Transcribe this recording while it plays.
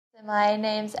My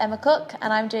name's Emma Cook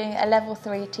and I'm doing a level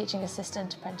 3 teaching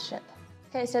assistant apprenticeship.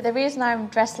 Okay, so the reason I'm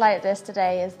dressed like this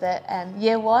today is that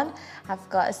year 1, I've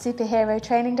got a superhero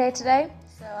training day today.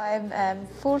 So I'm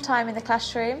full-time in the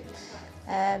classroom.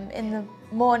 In the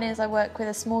mornings I work with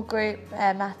a small group,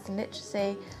 maths and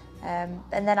literacy, and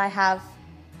then I have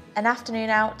an afternoon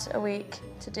out a week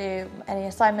to do any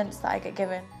assignments that I get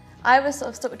given. I was sort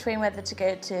of stuck between whether to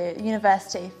go to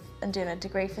university and do a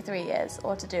degree for 3 years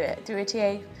or to do it through a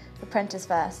TA apprentice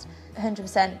first.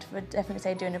 100% would definitely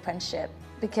say do an apprenticeship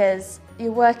because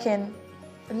you're working,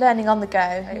 learning on the go,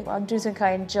 I'm doing something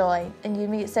I enjoy, and you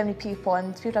meet so many people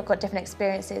and people have got different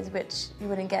experiences which you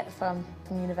wouldn't get from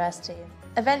university.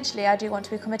 Eventually I do want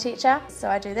to become a teacher, so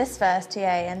I do this first, TA,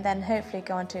 and then hopefully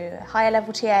go on to a higher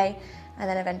level TA and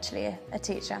then eventually a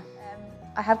teacher.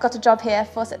 I have got a job here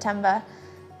for September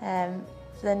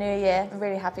for the new year. I'm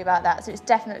really happy about that, so it's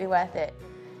definitely worth it.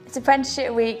 It's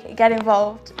apprenticeship week, get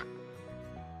involved.